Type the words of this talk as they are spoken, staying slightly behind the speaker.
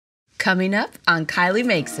Coming up on Kylee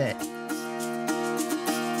Makes It.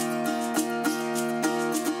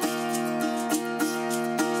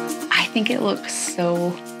 I think it looks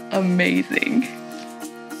so amazing.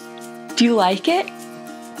 Do you like it?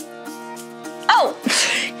 Oh,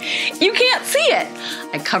 you can't see it.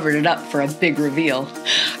 I covered it up for a big reveal.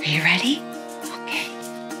 Are you ready? Okay.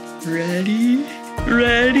 Ready?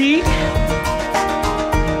 Ready?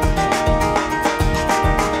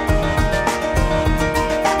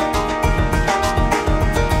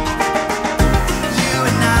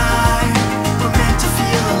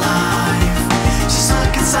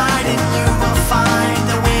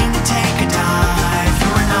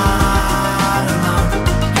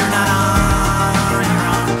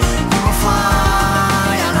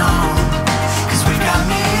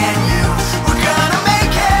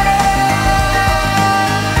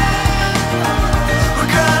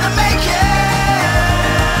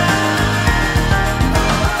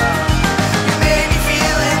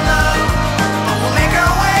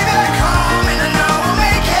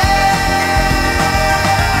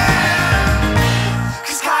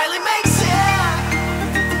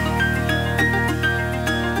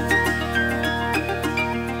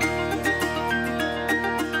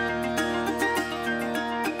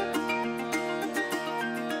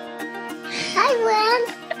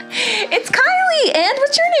 It's Kylee, and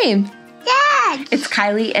what's your name? Dax. It's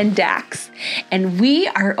Kylee and Dax, and we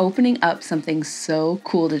are opening up something so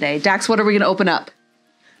cool today. Dax, what are we going to open up?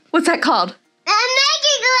 What's that called? A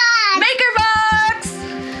maker box. Maker box!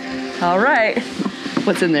 All right.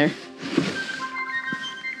 What's in there?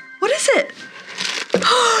 What is it?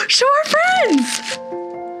 Show our friends!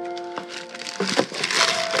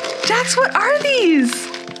 Dax, what are these?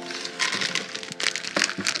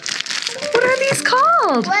 What are these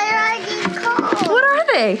called? What are these called? What are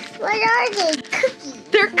they? What are they? Cookies.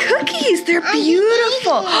 They're cookies. They're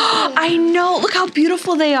beautiful. I know. Look how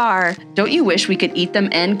beautiful they are. Don't you wish we could eat them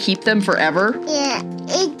and keep them forever? Yeah,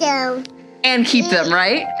 eat them. And keep them,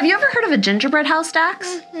 right? Have you ever heard of a gingerbread house,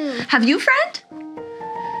 Dax? Mm-hmm. Have you, friend?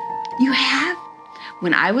 You have?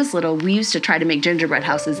 When I was little, we used to try to make gingerbread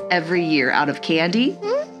houses every year out of candy.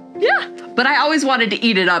 Hmm? Yeah, but I always wanted to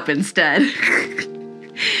eat it up instead.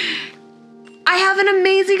 I have an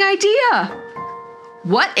amazing idea.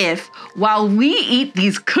 What if, while we eat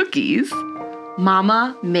these cookies,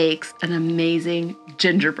 Mama makes an amazing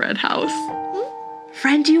gingerbread house?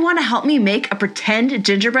 Friend, do you want to help me make a pretend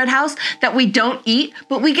gingerbread house that we don't eat,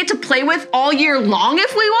 but we get to play with all year long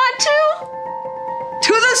if we want to?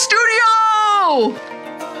 To the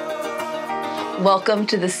studio! Welcome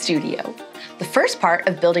to the studio. The first part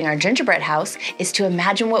of building our gingerbread house is to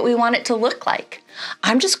imagine what we want it to look like.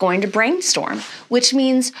 I'm just going to brainstorm, which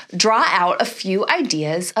means draw out a few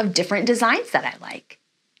ideas of different designs that I like.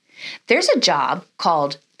 There's a job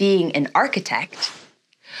called being an architect,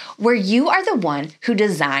 where you are the one who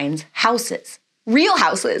designs houses, real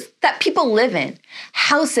houses that people live in,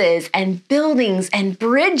 houses and buildings and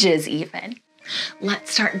bridges even.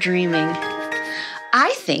 Let's start dreaming.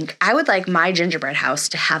 I think I would like my gingerbread house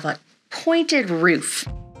to have a pointed roof.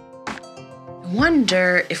 I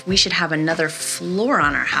wonder if we should have another floor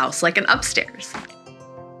on our house, like an upstairs.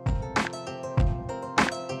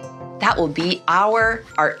 That will be our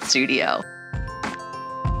art studio.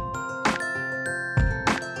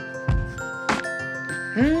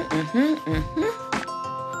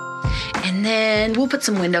 And then we'll put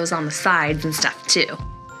some windows on the sides and stuff too.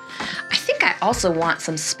 I think I also want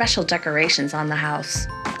some special decorations on the house,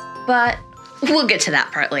 but we'll get to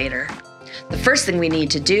that part later. The first thing we need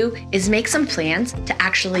to do is make some plans to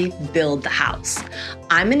actually build the house.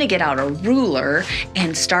 I'm gonna get out a ruler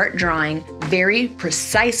and start drawing very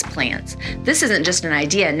precise plans. This isn't just an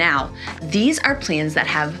idea now. These are plans that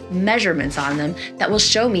have measurements on them that will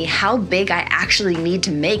show me how big I actually need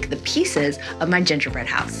to make the pieces of my gingerbread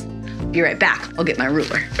house. Be right back, I'll get my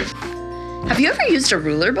ruler. Have you ever used a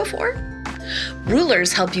ruler before?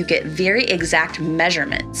 Rulers help you get very exact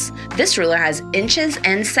measurements. This ruler has inches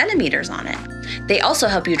and centimeters on it. They also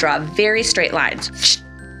help you draw very straight lines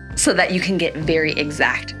so that you can get very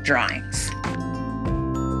exact drawings.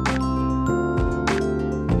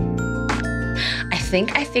 I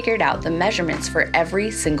think I figured out the measurements for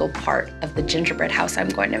every single part of the gingerbread house I'm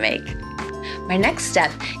going to make. My next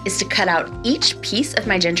step is to cut out each piece of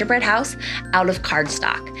my gingerbread house out of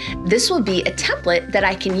cardstock. This will be a template that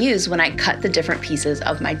I can use when I cut the different pieces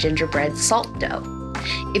of my gingerbread salt dough.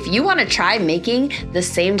 If you want to try making the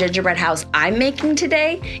same gingerbread house I'm making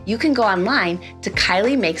today, you can go online to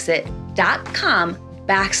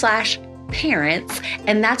KylieMakesIt.com/parents,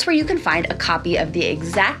 and that's where you can find a copy of the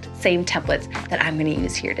exact same templates that I'm going to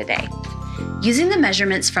use here today. Using the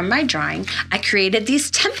measurements from my drawing, I created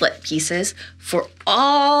these template pieces for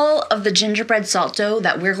all of the gingerbread salt dough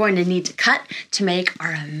that we're going to need to cut to make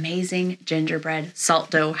our amazing gingerbread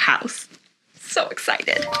salt dough house. So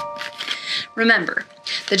excited. Remember,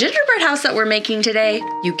 the gingerbread house that we're making today,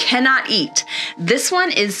 you cannot eat. This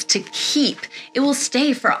one is to keep. It will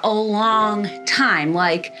stay for a long time,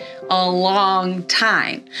 like a long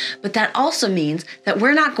time. But that also means that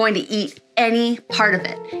we're not going to eat any part of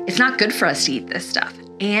it. It's not good for us to eat this stuff,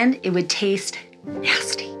 and it would taste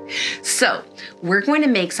nasty. So we're going to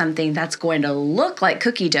make something that's going to look like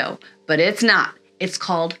cookie dough, but it's not. It's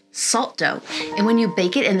called salt dough. And when you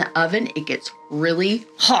bake it in the oven, it gets really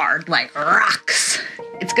hard, like rocks.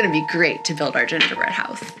 It's gonna be great to build our gingerbread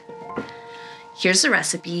house. Here's the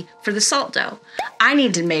recipe for the salt dough. I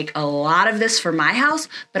need to make a lot of this for my house,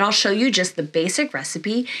 but I'll show you just the basic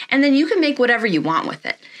recipe, and then you can make whatever you want with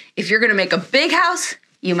it. If you're gonna make a big house,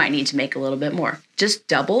 you might need to make a little bit more. Just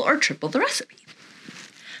double or triple the recipe.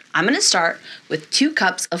 I'm gonna start with 2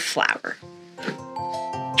 cups of flour.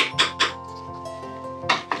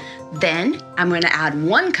 Then I'm going to add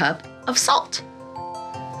 1 cup of salt.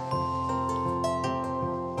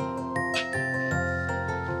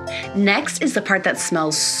 Next is the part that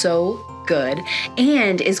smells so good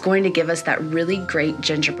and is going to give us that really great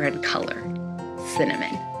gingerbread color,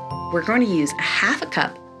 cinnamon. We're going to use 1/2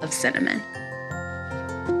 cup of cinnamon.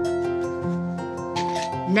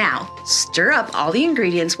 Now, stir up all the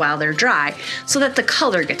ingredients while they're dry so that the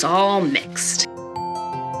color gets all mixed.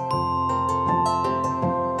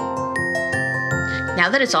 Now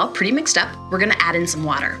that it's all pretty mixed up, we're gonna add in some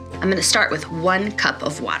water. I'm gonna start with 1 cup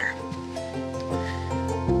of water.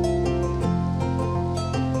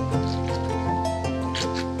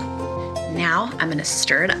 Now I'm gonna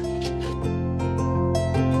stir it up.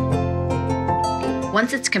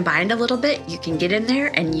 Once it's combined a little bit, you can get in there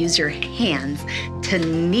and use your hands to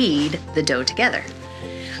knead the dough together.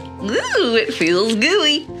 Ooh, it feels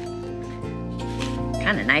gooey.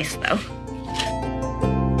 Kinda nice though.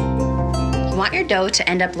 You want your dough to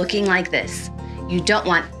end up looking like this. You don't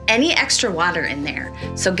want any extra water in there,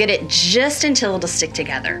 so get it just until it'll stick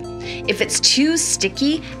together. If it's too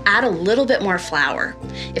sticky, add a little bit more flour.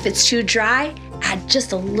 If it's too dry, add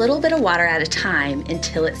just a little bit of water at a time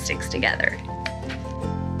until it sticks together.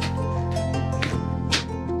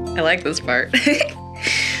 I like this part.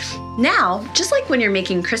 Now, just like when you're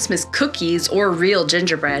making Christmas cookies or real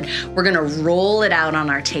gingerbread, we're gonna roll it out on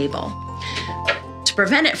our table. To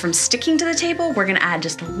prevent it from sticking to the table, we're gonna add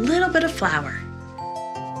just a little bit of flour.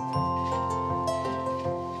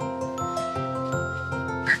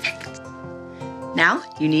 Perfect. Now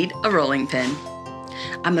you need a rolling pin.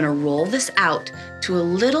 I'm gonna roll this out to a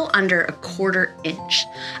little under 1/4 inch.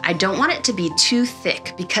 I don't want it to be too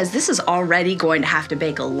thick because this is already going to have to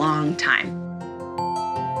bake a long time.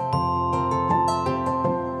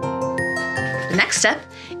 The next step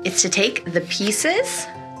is to take the pieces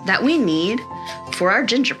that we need for our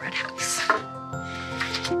gingerbread house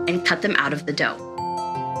and cut them out of the dough.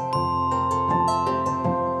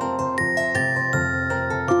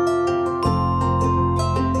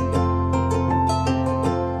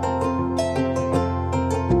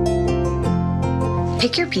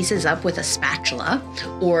 Pick your pieces up with a spatula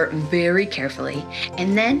or very carefully,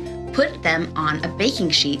 and then put them on a baking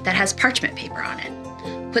sheet that has parchment paper on it.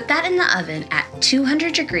 Put that in the oven at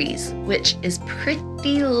 200 degrees, which is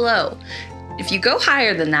pretty low. If you go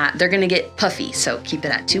higher than that, they're gonna get puffy, so keep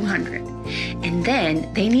it at 200. And then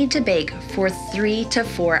they need to bake for 3 to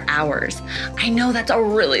 4 hours. I know that's a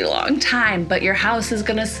really long time, but your house is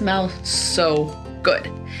gonna smell so good.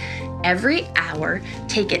 Every hour,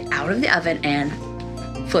 take it out of the oven and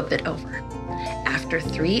flip it over. After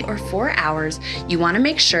 3 or 4 hours, you wanna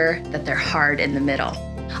make sure that they're hard in the middle.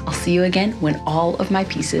 I'll see you again when all of my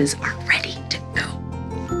pieces are ready to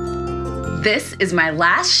go. This is my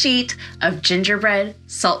last sheet of gingerbread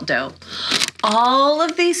salt dough. All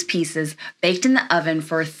of these pieces baked in the oven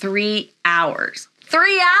for 3 hours.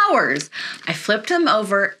 3 hours! I flipped them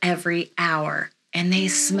over every hour and they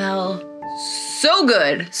smell so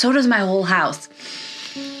good. So does my whole house.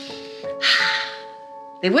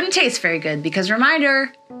 They wouldn't taste very good because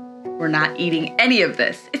reminder, we're not eating any of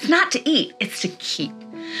this. It's not to eat, it's to keep.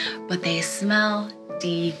 But they smell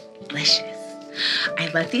delicious. I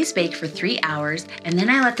let these bake for 3 hours and then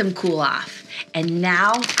I let them cool off. And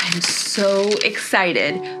now I'm so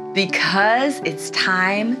excited because it's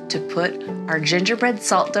time to put our gingerbread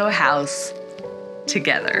salt dough house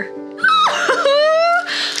together.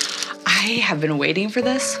 I have been waiting for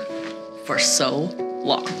this for so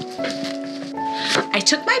long. I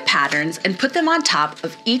took my patterns and put them on top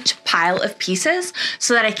of each pile of pieces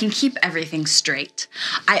so that I can keep everything straight.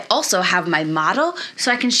 I also have my model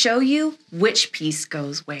so I can show you which piece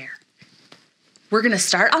goes where. We're gonna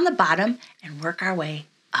start on the bottom and work our way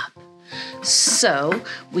up. So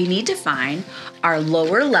we need to find our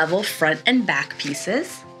lower level front and back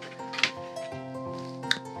pieces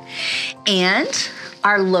and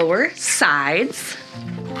our lower sides.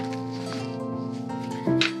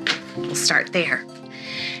 We'll start there.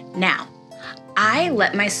 Now, I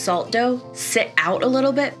let my salt dough sit out a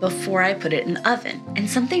little bit before I put it in the oven, and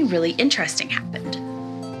something really interesting happened.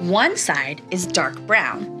 One side is dark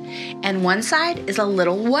brown, and one side is a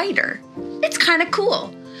little whiter. It's kind of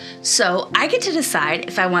cool. So I get to decide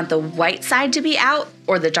if I want the white side to be out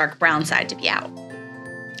or the dark brown side to be out.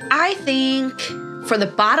 I think for the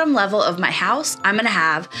bottom level of my house, I'm gonna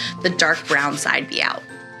have the dark brown side be out.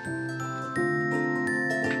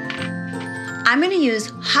 I'm gonna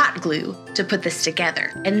use hot glue to put this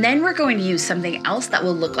together, and then we're going to use something else that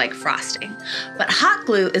will look like frosting. But hot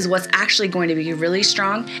glue is what's actually going to be really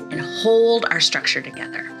strong and hold our structure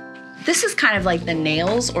together. This is kind of like the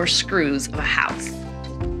nails or screws of a house.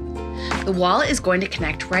 The wall is going to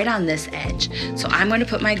connect right on this edge, so I'm going to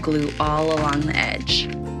put my glue all along the edge.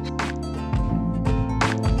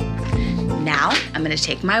 Now I'm going to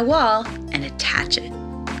take my wall and attach it.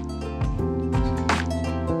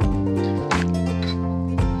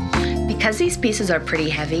 Because these pieces are pretty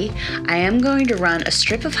heavy, I am going to run a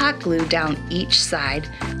strip of hot glue down each side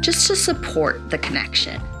just to support the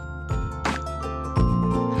connection.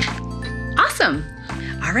 Awesome!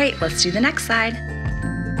 All right, let's do the next side.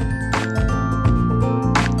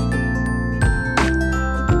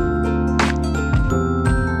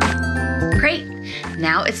 Great,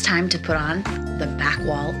 now it's time to put on the back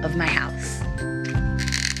wall of my house.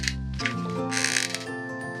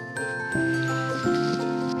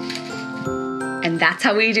 And that's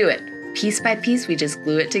how we do it. Piece by piece, we just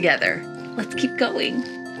glue it together. Let's keep going.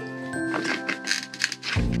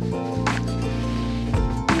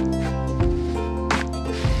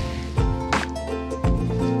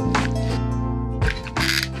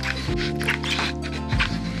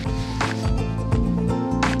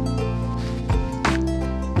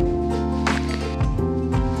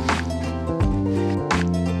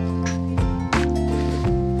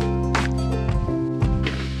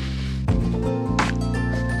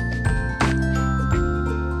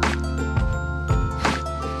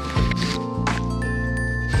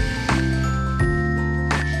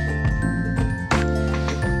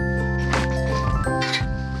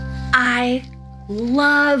 I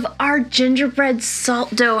love our gingerbread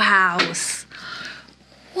salt dough house.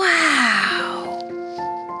 Wow.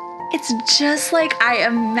 It's just like I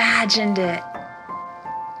imagined it.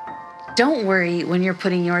 Don't worry when you're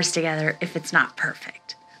putting yours together if it's not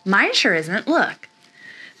perfect. Mine sure isn't. Look,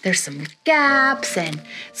 there's some gaps and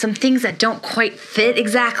some things that don't quite fit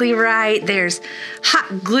exactly right. There's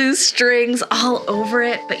hot glue strings all over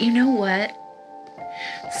it. But you know what?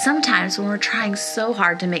 Sometimes when we're trying so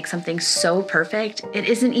hard to make something so perfect, it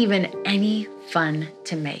isn't even any fun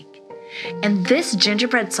to make. And this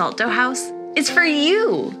gingerbread salt dough house is for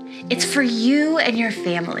you. It's for you and your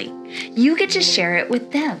family. You get to share it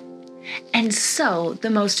with them. And so the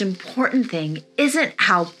most important thing isn't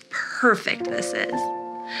how perfect this is.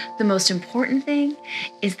 The most important thing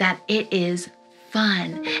is that it is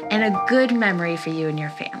fun and a good memory for you and your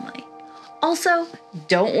family. Also,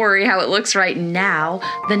 don't worry how it looks right now.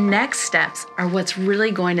 The next steps are what's really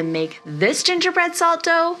going to make this gingerbread salt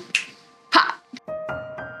dough pop.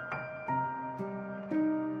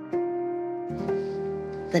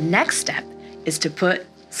 The next step is to put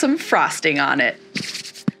some frosting on it.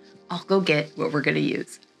 I'll go get what we're gonna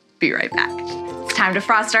use. Be right back. It's time to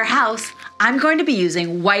frost our house. I'm going to be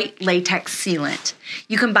using white latex sealant.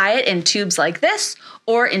 You can buy it in tubes like this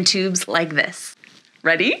or in tubes like this.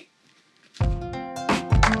 Ready?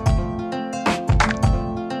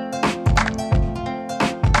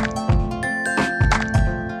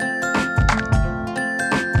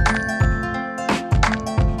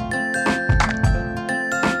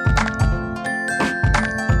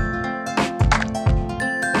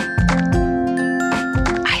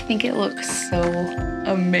 I think it looks so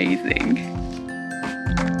amazing.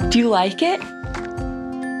 Do you like it?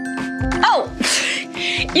 Oh,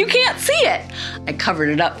 you can't see it. I covered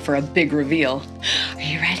it up for a big reveal. Are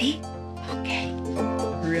you ready? Okay.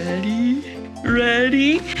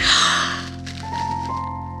 Ready?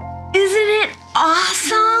 Isn't it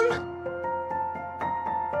awesome?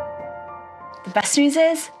 The best news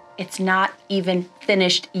is, it's not even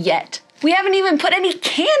finished yet. We haven't even put any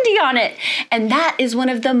candy on it. And that is one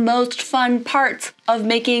of the most fun parts of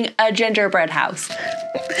making a gingerbread house.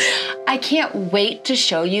 I can't wait to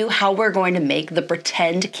show you how we're going to make the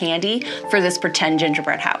pretend candy for this pretend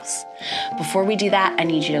gingerbread house. Before we do that, I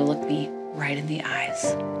need you to look me right in the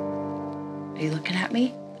eyes. Are you looking at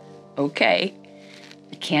me? Okay.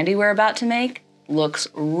 The candy we're about to make looks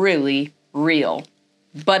really real,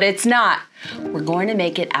 but it's not. We're going to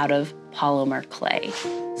make it out of polymer clay.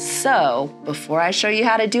 So before I show you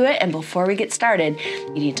how to do it and before we get started,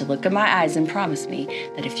 you need to look in my eyes and promise me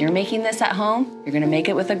that if you're making this at home, you're gonna make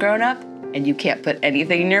it with a grown-up and you can't put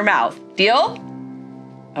anything in your mouth. Deal?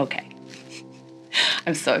 Okay.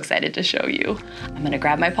 I'm so excited to show you. I'm gonna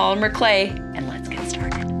grab my polymer clay and let's get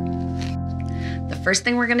started. The first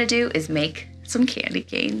thing we're gonna do is make some candy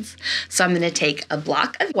canes. So I'm gonna take a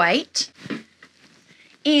block of white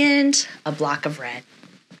and a block of red.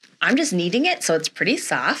 I'm just kneading it so it's pretty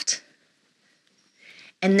soft.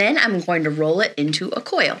 And then I'm going to roll it into a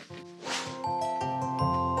coil.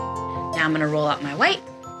 Now I'm gonna roll out my white.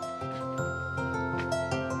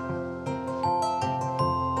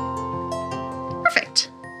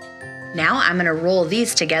 Perfect. Now I'm gonna roll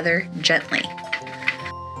these together gently.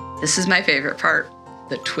 This is my favorite part,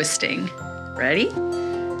 the twisting. Ready?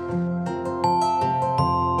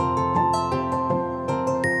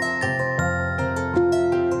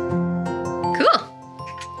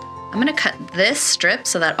 I'm gonna cut this strip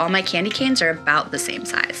so that all my candy canes are about the same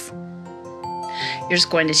size. You're just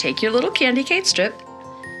going to take your little candy cane strip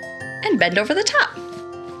and bend over the top.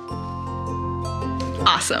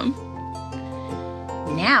 Awesome.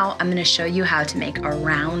 Now I'm gonna show you how to make a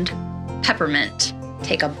round peppermint.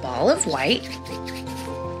 Take a ball of white,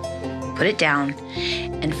 put it down,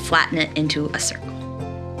 and flatten it into a circle.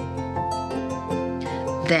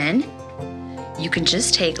 Then you can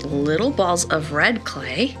just take little balls of red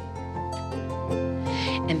clay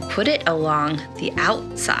and put it along the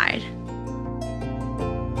outside.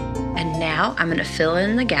 And now I'm gonna fill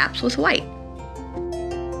in the gaps with white.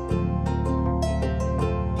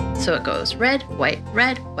 So it goes red, white,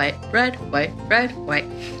 red, white, red, white, red, white.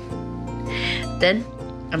 Then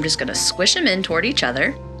I'm just gonna squish them in toward each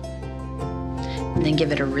other and then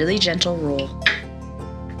give it a really gentle roll.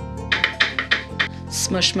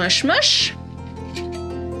 Smush, smush, smush.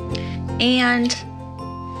 And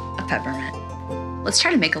a peppermint. Let's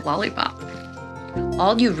try to make a lollipop.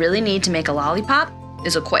 All you really need to make a lollipop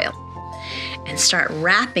is a coil. And start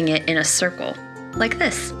wrapping it in a circle, like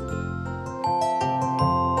this.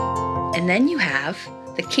 And then you have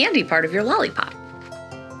the candy part of your lollipop.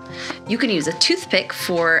 You can use a toothpick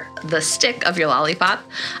for the stick of your lollipop.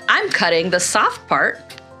 I'm cutting the soft part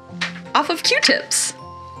off of Q-tips.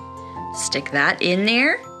 Stick that in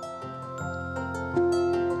there.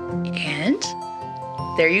 And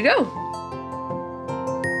there you go.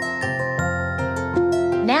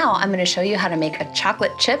 Now I'm gonna show you how to make a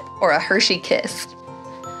chocolate chip or a Hershey Kiss.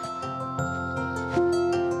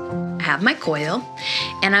 I have my coil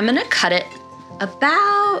and I'm gonna cut it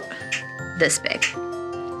about this big.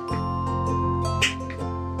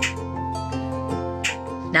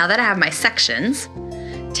 Now that I have my sections,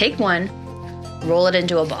 take one, roll it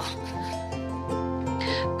into a ball.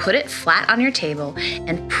 Put it flat on your table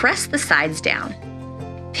and press the sides down.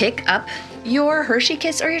 Pick up your Hershey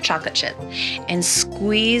Kiss or your chocolate chip and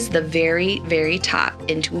squeeze the very, very top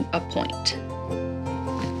into a point.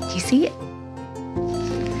 Do you see it?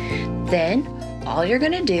 Then all you're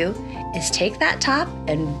gonna do is take that top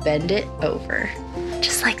and bend it over,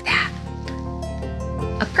 just like that.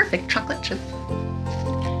 A perfect chocolate chip.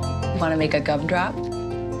 You wanna make a gumdrop?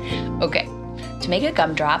 Okay. To make a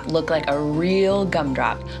gumdrop look like a real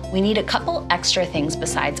gumdrop, we need a couple extra things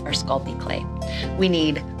besides our sculpting clay. We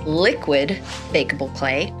need liquid bakeable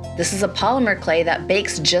clay. This is a polymer clay that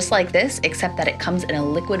bakes just like this, except that it comes in a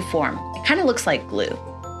liquid form. It kind of looks like glue.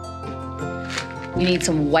 You need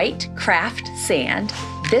some white craft sand.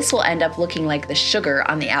 This will end up looking like the sugar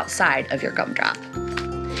on the outside of your gumdrop.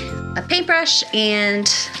 A paintbrush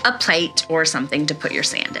and a plate or something to put your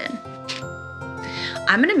sand in.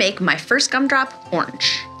 I'm gonna make my first gumdrop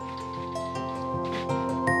orange.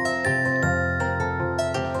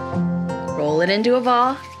 Roll it into a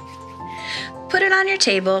ball, put it on your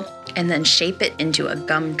table, and then shape it into a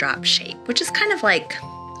gumdrop shape, which is kind of like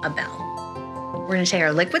a bell. We're gonna take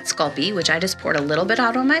our liquid Sculpey, which I just poured a little bit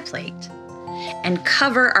out on my plate, and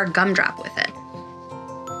cover our gumdrop with it.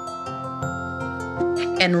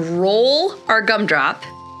 And roll our gumdrop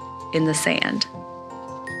in the sand.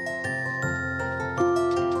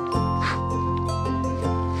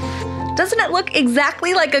 Doesn't it look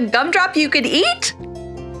exactly like a gumdrop you could eat?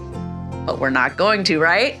 But we're not going to,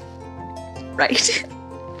 right? right?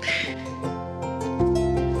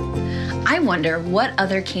 I wonder what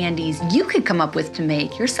other candies you could come up with to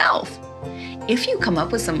make yourself. If you come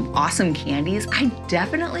up with some awesome candies, I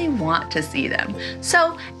definitely want to see them.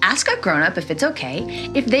 So ask a grown-up if it's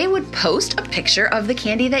okay if they would post a picture of the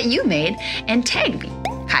candy that you made and tag me,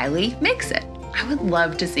 Kylee Makes It. I would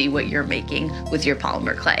love to see what you're making with your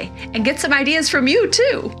polymer clay and get some ideas from you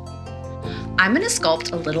too. I'm gonna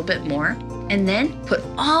sculpt a little bit more and then put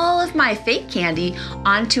all of my fake candy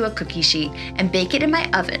onto a cookie sheet and bake it in my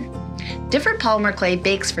oven. Different polymer clay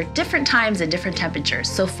bakes for different times and different temperatures,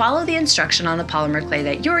 so follow the instruction on the polymer clay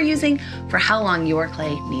that you're using for how long your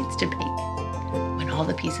clay needs to bake. When all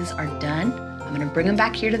the pieces are done, I'm gonna bring them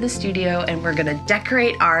back here to the studio and we're gonna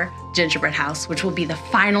decorate our gingerbread house, which will be the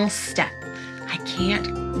final step. I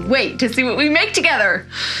can't wait to see what we make together.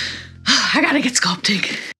 I gotta get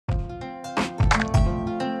sculpting.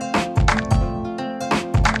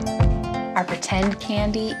 Our pretend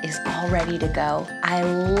candy is all ready to go. I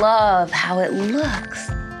love how it looks.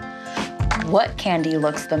 What candy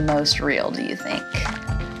looks the most real, do you think?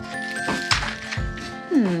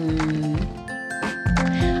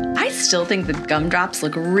 I still think the gumdrops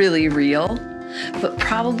look really real, but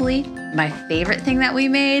probably my favorite thing that we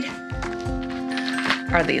made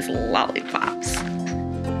are these lollipops.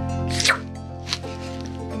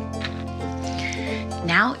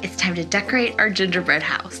 Now it's time to decorate our gingerbread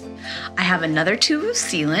house. I have another tube of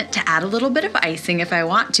sealant to add a little bit of icing if I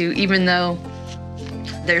want to, even though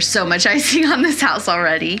there's so much icing on this house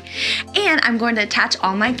already. And I'm going to attach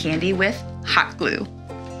all my candy with hot glue.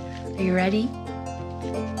 Are you ready?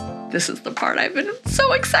 This is the part I've been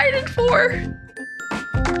so excited for.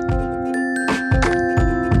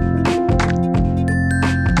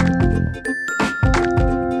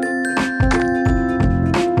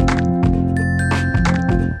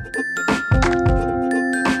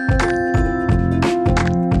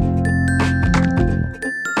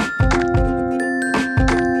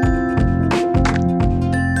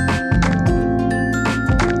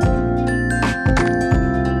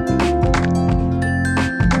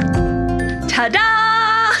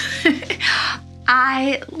 Ta-da!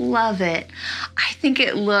 I love it. I think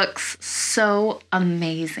it looks so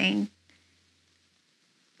amazing.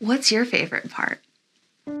 What's your favorite part?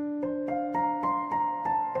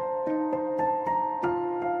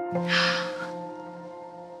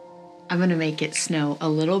 I'm gonna make it snow a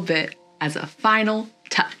little bit as a final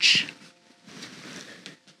touch.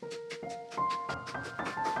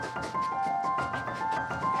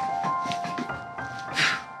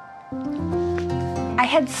 I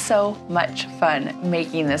had so much fun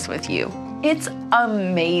making this with you. It's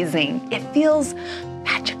amazing. It feels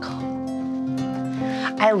magical.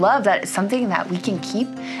 I love that it's something that we can keep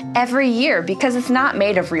every year because it's not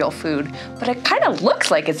made of real food, but it kind of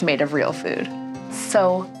looks like it's made of real food.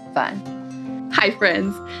 So fun. Hi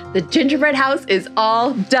friends, the gingerbread house is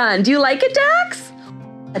all done. Do you like it, Dax?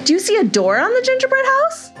 Do you see a door on the gingerbread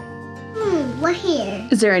house? What here?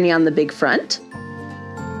 Is there any on the big front?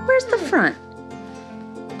 Where's the front?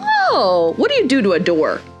 Oh, what do you do to a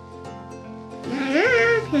door?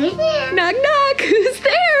 Who's there? Knock, knock, who's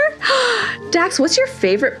there? Dax, what's your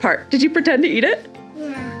favorite part? Did you pretend to eat it?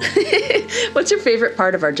 Yeah. What's your favorite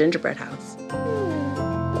part of our gingerbread house?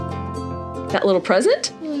 That little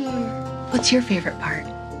present? Yeah. What's your favorite part?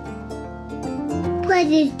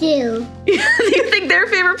 Presents too. Do you think their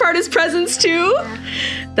favorite part is presents too? Yeah.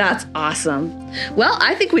 That's awesome. Well,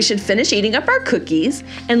 I think we should finish eating up our cookies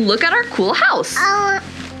and look at our cool house.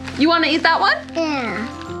 You want to eat that one?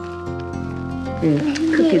 Yeah.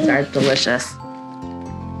 Cookies are delicious.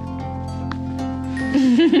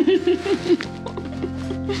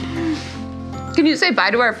 Can you say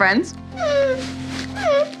bye to our friends?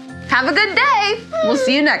 Have a good day. We'll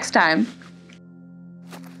see you next time.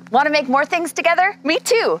 Want to make more things together? Me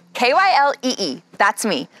too. Kylee. That's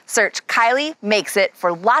me. Search Kylee Makes It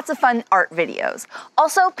for lots of fun art videos.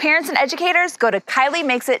 Also, parents and educators, go to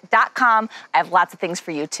KylieMakesIt.com. I have lots of things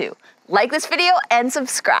for you too. Like this video and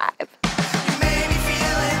subscribe.